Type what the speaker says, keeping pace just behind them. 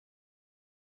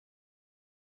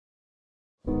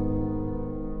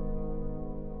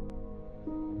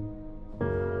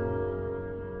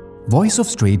Voice of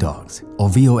Stray Dogs, or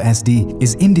VOSD,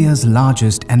 is India's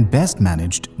largest and best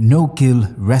managed no-kill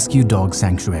rescue dog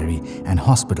sanctuary and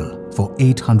hospital for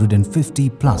 850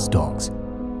 plus dogs.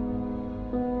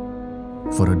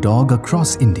 For a dog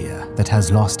across India that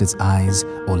has lost its eyes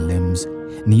or limbs,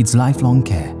 needs lifelong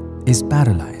care, is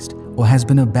paralyzed, or has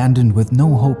been abandoned with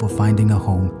no hope of finding a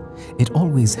home, it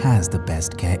always has the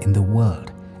best care in the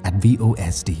world at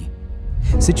VOSD.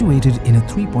 Situated in a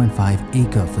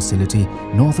 3.5-acre facility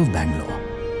north of Bangalore,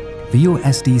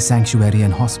 VOSD Sanctuary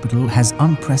and Hospital has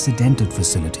unprecedented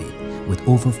facility with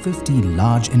over 50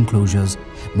 large enclosures,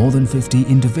 more than 50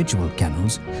 individual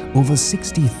kennels, over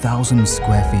 60,000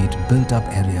 square feet built-up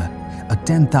area, a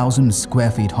 10,000 square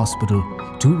feet hospital,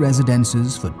 2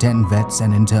 residences for 10 vets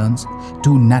and interns,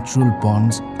 2 natural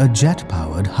ponds, a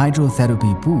jet-powered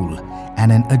hydrotherapy pool,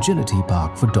 and an agility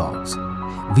park for dogs.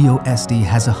 VOSD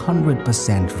has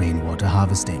 100% rainwater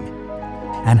harvesting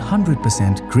and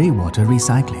 100% grey water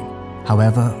recycling.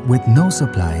 However, with no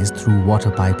supplies through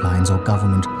water pipelines or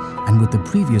government, and with the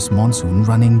previous monsoon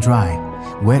running dry,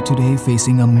 we're today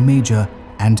facing a major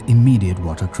and immediate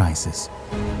water crisis.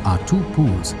 Our 2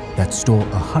 pools that store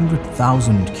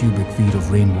 100,000 cubic feet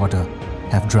of rainwater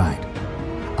have dried.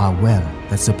 Our well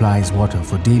that supplies water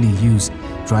for daily use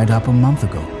dried up a month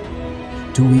ago.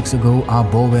 2 weeks ago, our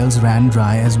bore wells ran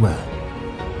dry as well.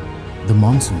 The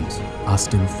monsoons are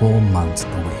still 4 months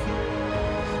away.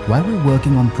 While we're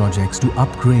working on projects to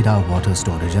upgrade our water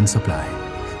storage and supply,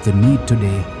 the need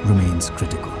today remains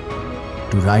critical.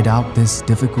 To ride out this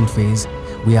difficult phase,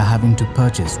 we are having to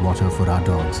purchase water for our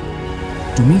dogs.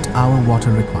 To meet our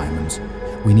water requirements,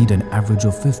 we need an average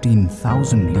of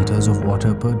 15,000 liters of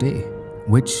water per day,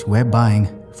 which we're buying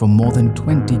from more than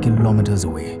 20 kilometers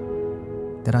away.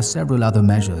 There are several other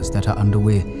measures that are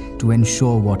underway to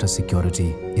ensure water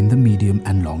security in the medium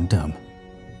and long term.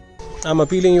 I'm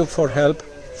appealing you for help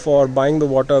for buying the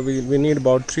water. We need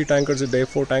about 3 tankers a day,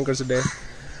 4 tankers a day.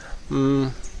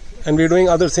 And we're doing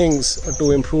other things to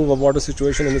improve our water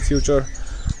situation in the future.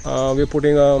 We're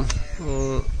putting a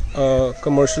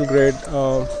commercial grade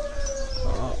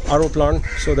RO plant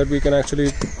so that we can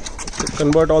actually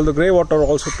convert all the grey water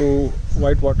also to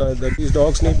white water. These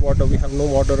dogs need water. We have no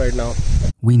water right now.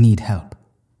 We need help.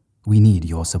 We need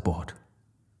your support.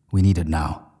 We need it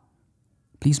now.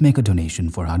 Please make a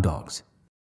donation for our dogs.